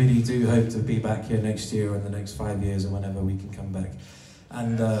I really do hope to be back here next year or in the next 5 years or whenever we can come back.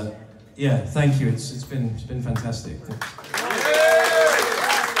 And yeah, thank you. It's been fantastic.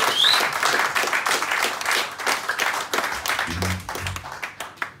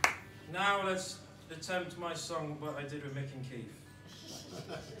 Now let's attempt my song, what I did with Mick and Keith.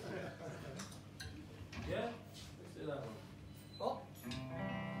 Yeah? Let's do that one. Oh.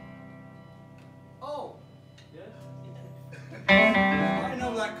 Oh. Yeah? I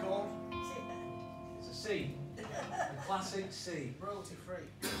know that chord. It's a C. A classic C. Royalty free.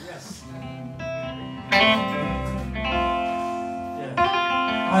 Yes. Yeah.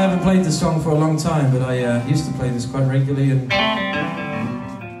 I haven't played the song for a long time, but I used to play this quite regularly, and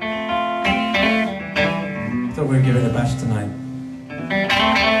thought we'd give it a bash tonight.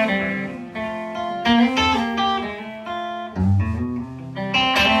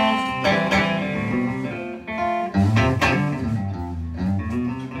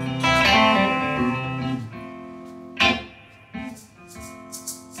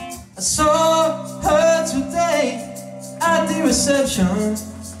 I saw her today at the reception.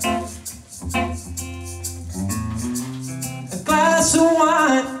 A glass of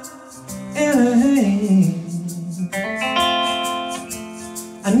wine in her hand.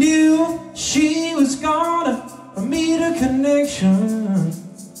 I knew she was gonna meet a connection,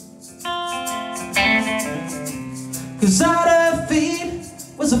 'cause at her feet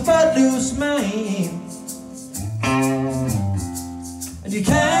was a footloose man. And you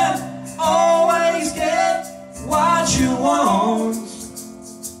can't always get what you want.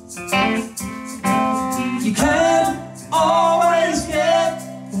 You can't always get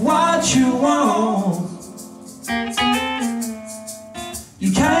what you want.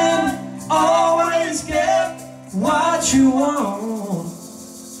 You can't always get what you want.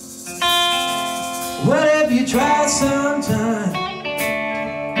 What have you tried sometime?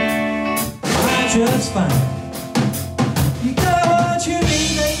 I just fine. You got what you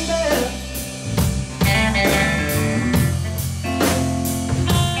need, baby.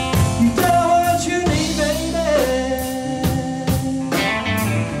 You got what you need, baby.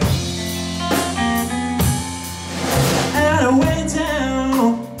 And I went down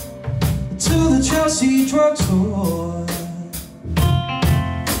to the Chelsea drugstore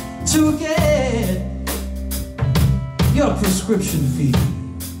to get your prescription fee.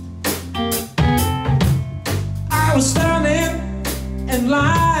 I was standing in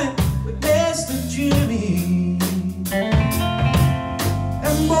line with Mr. Jimmy,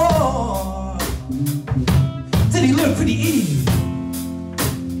 and boy, did he look pretty evil.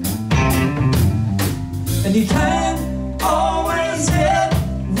 And you can't always get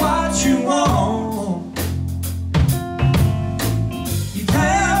what you want. You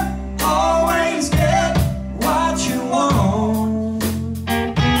can't always get what you want.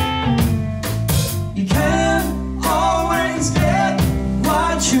 You can't always get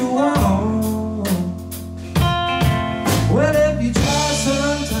what you want. Well, if you try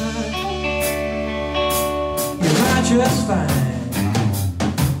sometime, you might just find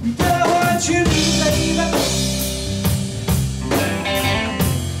you got what you need, baby.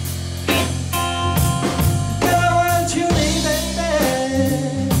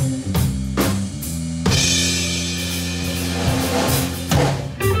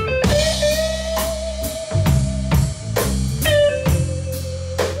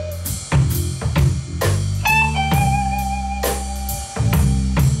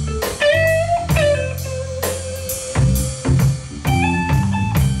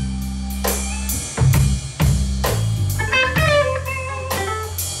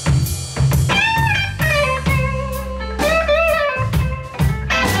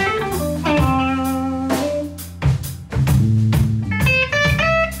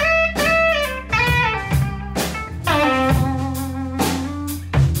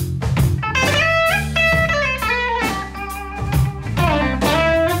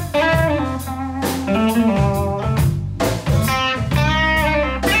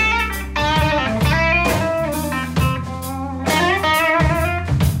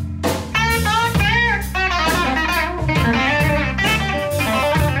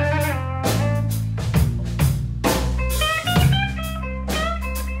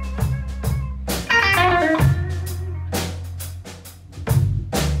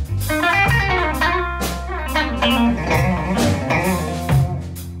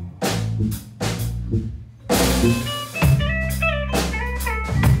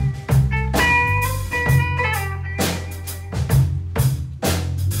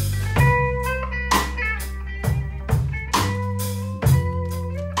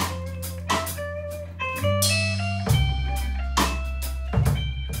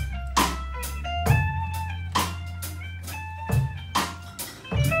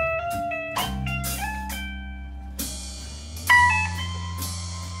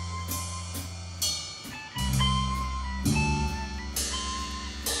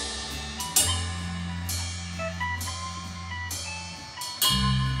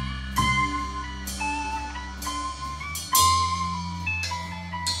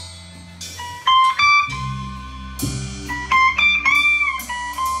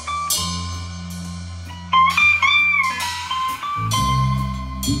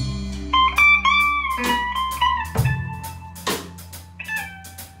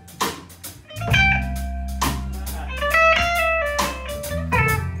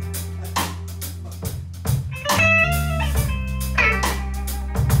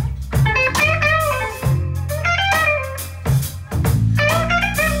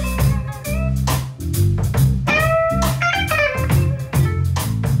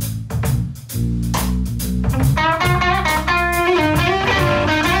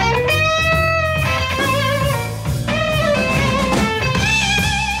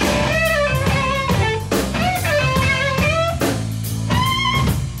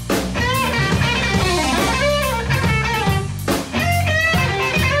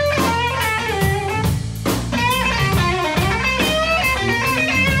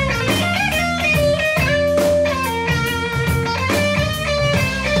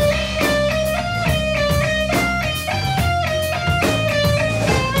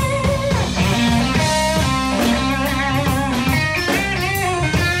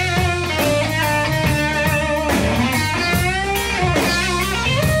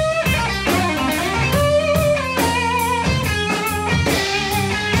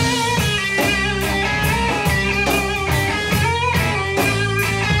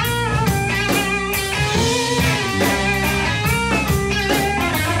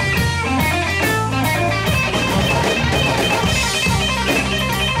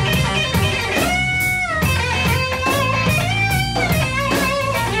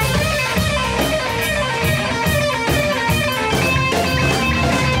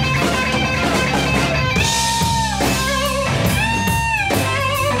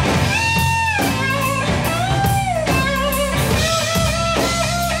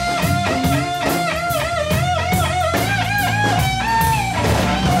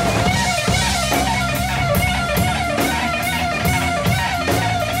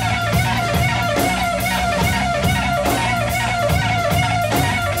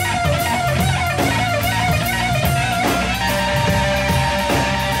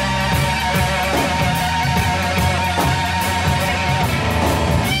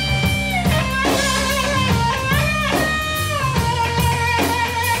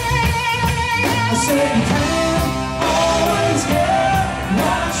 said you can't always get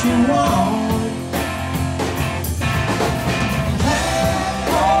what you want. You can't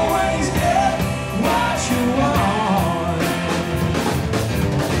always get what you want.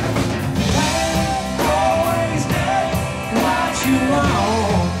 You can't always get what you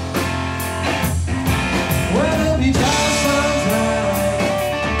want. Well, it'll be just sometime.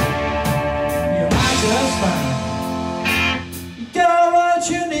 You might just find you got what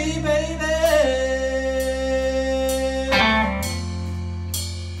you need, baby.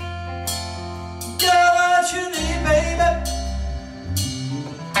 Got what you need, baby.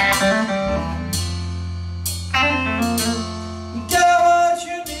 You got what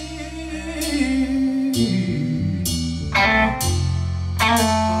you need.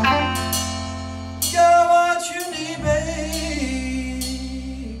 Got what you need, baby.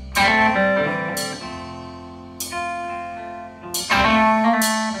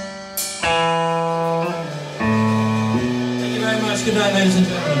 Thank you very much. Good night, ladies and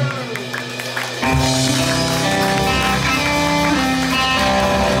gentlemen.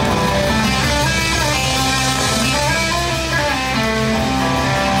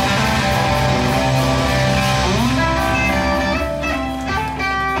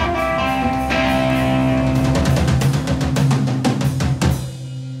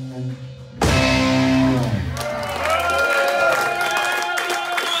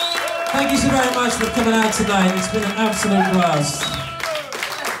 Thank you so very much for coming out tonight. It's been an absolute blast.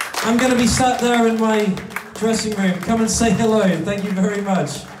 I'm going to be sat there in my dressing room. Come and say hello. Thank you very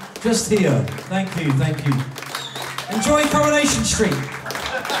much. Just here. Thank you, thank you. Enjoy Coronation Street.